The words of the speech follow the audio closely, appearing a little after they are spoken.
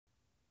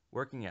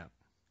Working out.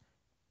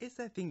 It's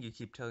that thing you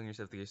keep telling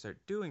yourself that you start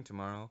doing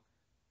tomorrow,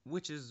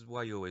 which is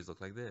why you always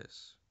look like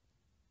this.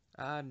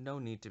 No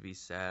need to be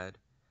sad.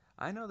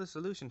 I know the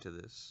solution to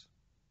this.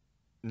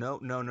 No,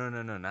 no, no,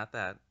 no, no, not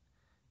that.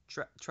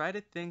 Try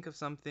to think of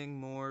something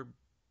more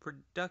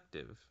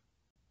productive.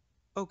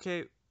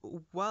 Okay,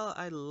 while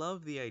I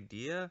love the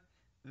idea,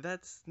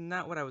 that's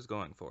not what I was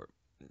going for.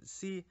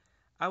 See,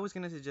 I was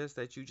gonna suggest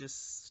that you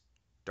just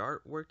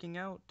start working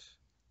out.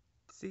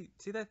 See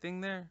that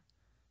thing there?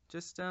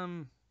 Just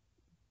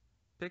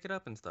pick it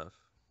up and stuff.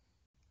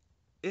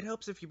 It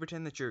helps if you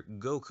pretend that you're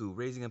Goku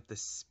raising up the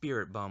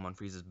spirit bomb on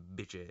Frieza's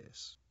bitch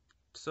ass.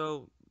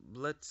 So,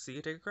 let's see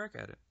you take a crack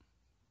at it.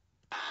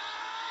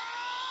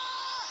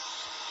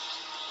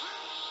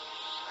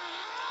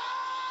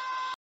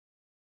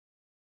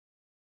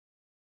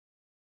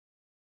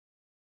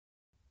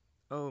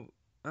 Oh,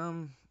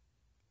 um,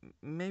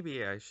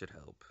 maybe I should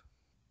help.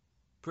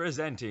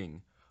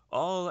 Presenting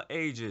all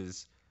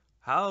ages,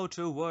 how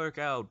to work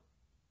out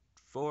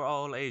for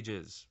all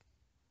ages.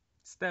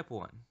 Step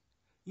 1.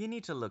 You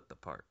need to look the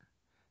part.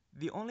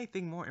 The only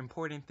thing more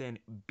important than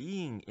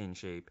being in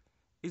shape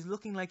is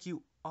looking like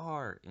you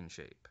are in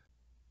shape.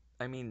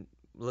 I mean,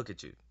 look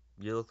at you.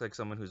 You look like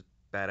someone who's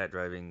bad at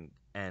driving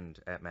and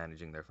at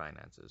managing their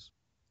finances.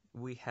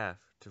 We have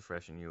to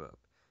freshen you up.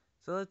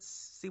 So let's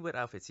see what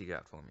outfits you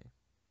got for me.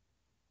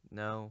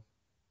 No,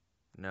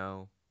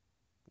 no,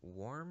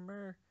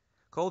 warmer?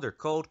 Colder,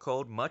 cold,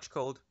 cold, much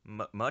cold,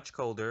 much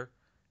colder.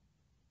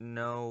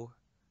 No.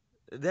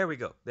 There we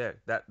go.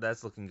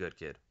 That's looking good,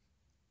 kid.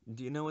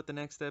 Do you know what the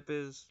next step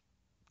is?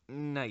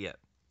 Not yet.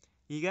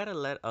 You gotta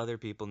let other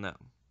people know.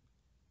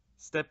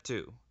 Step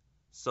 2.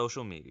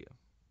 Social media.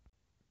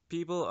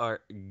 People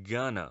are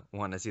gonna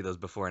want to see those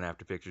before and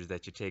after pictures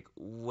that you take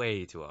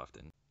way too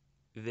often.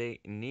 They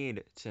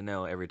need to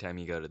know every time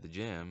you go to the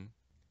gym.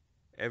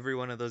 Every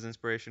one of those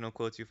inspirational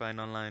quotes you find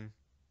online,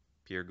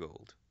 pure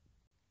gold.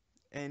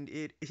 And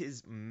it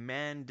is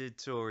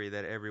mandatory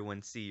that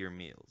everyone see your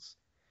meals.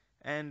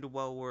 And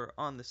while we're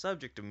on the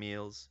subject of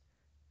meals,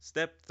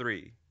 step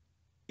 3,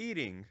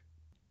 eating.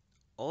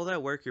 All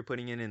that work you're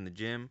putting in the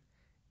gym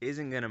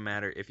isn't going to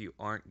matter if you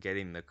aren't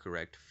getting the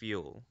correct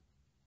fuel.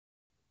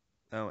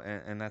 Oh,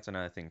 and that's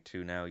another thing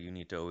too. Now you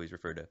need to always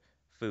refer to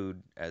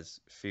food as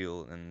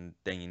fuel, and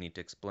then you need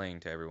to explain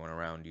to everyone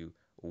around you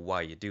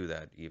why you do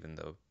that, even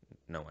though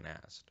no one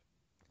asked.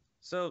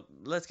 So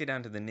let's get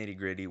down to the nitty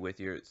gritty with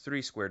your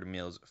 3 squared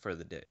meals for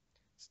the day.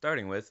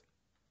 Starting with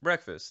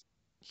breakfast.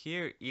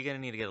 Here, you're going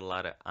to need to get a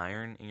lot of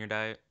iron in your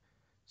diet.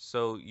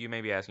 So you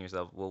may be asking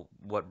yourself, well,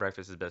 what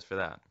breakfast is best for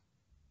that?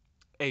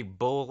 A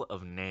bowl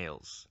of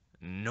nails.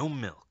 No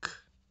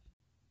milk.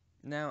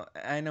 Now,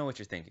 I know what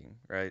you're thinking,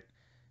 right?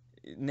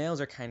 Nails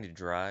are kind of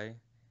dry,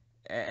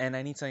 and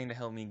I need something to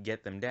help me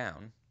get them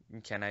down.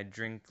 Can I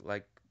drink,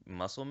 like,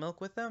 muscle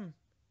milk with them?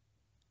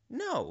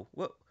 No.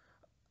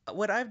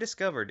 What I've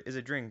discovered is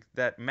a drink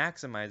that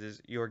maximizes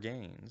your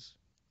gains.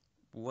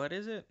 What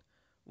is it?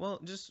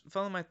 Well, just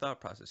follow my thought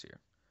process here.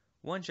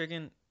 One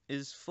chicken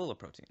is full of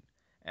protein,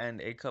 and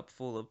a cup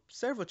full of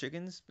several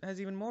chickens has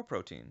even more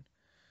protein.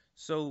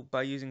 So,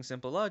 by using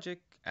simple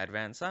logic,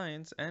 advanced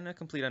science, and a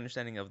complete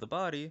understanding of the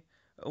body,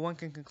 one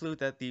can conclude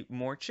that the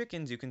more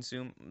chickens you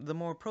consume, the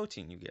more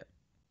protein you get.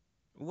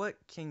 What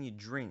can you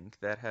drink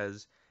that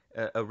has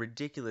a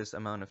ridiculous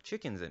amount of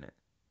chickens in it?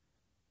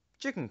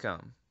 Chicken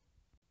cum.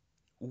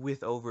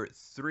 With over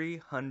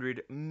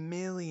 300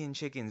 million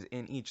chickens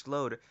in each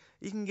load,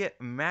 you can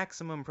get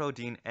maximum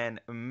protein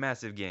and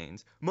massive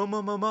gains.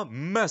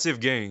 Massive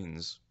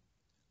gains!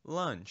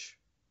 Lunch.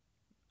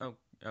 Oh,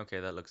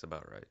 okay, that looks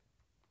about right.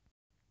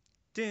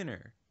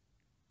 Dinner.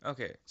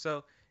 Okay,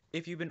 so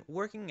if you've been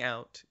working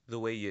out the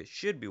way you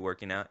should be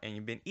working out and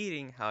you've been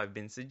eating how I've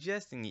been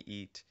suggesting you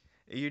eat,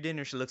 your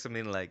dinner should look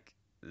something like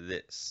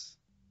this.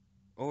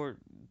 Or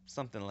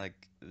something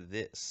like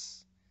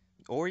this.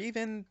 Or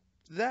even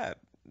that.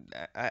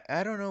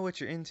 I don't know what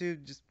you're into,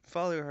 just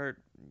follow your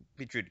heart,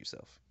 be true to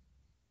yourself.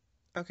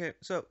 Okay,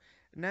 so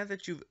now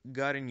that you've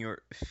gotten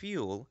your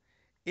fuel,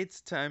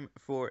 it's time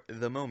for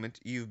the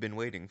moment you've been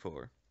waiting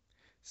for.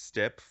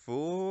 Step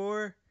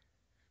 4,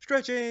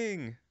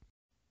 stretching!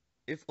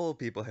 If old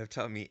people have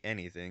taught me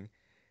anything,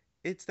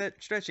 it's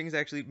that stretching is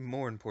actually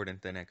more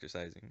important than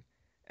exercising,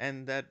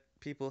 and that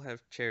people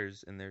have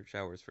chairs in their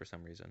showers for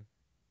some reason.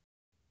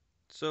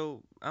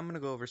 So, I'm gonna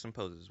go over some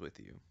poses with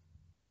you.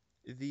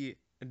 The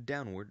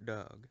downward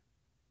dog,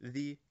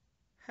 the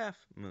half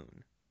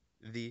moon,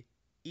 the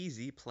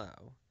easy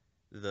plow,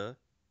 the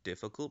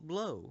difficult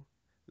blow,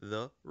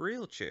 the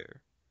real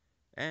chair,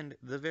 and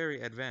the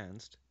very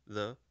advanced,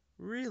 the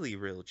really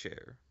real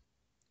chair.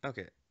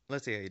 Okay,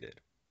 let's see how you did.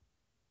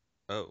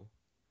 Oh,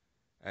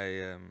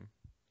 I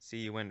see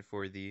you went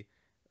for the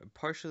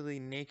partially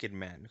naked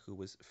man who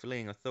was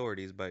fleeing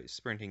authorities by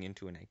sprinting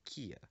into an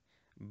IKEA,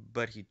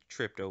 but he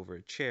tripped over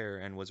a chair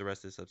and was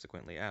arrested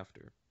subsequently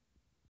after.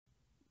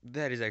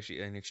 That is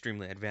actually an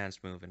extremely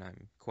advanced move, and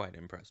I'm quite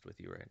impressed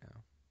with you right now.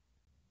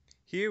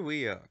 Here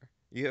we are.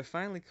 You have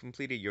finally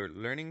completed your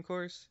learning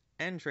course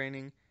and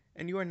training,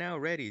 And you are now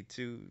ready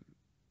to,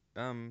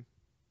 um,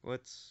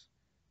 what's,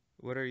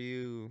 what are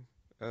you,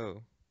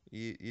 oh,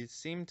 you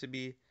seem to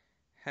be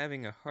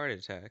having a heart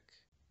attack.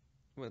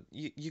 Well,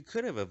 you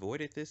could have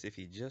avoided this if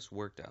you just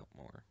worked out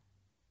more.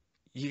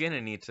 You're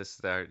gonna need to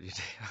start your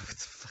day off with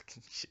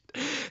fucking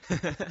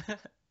shit.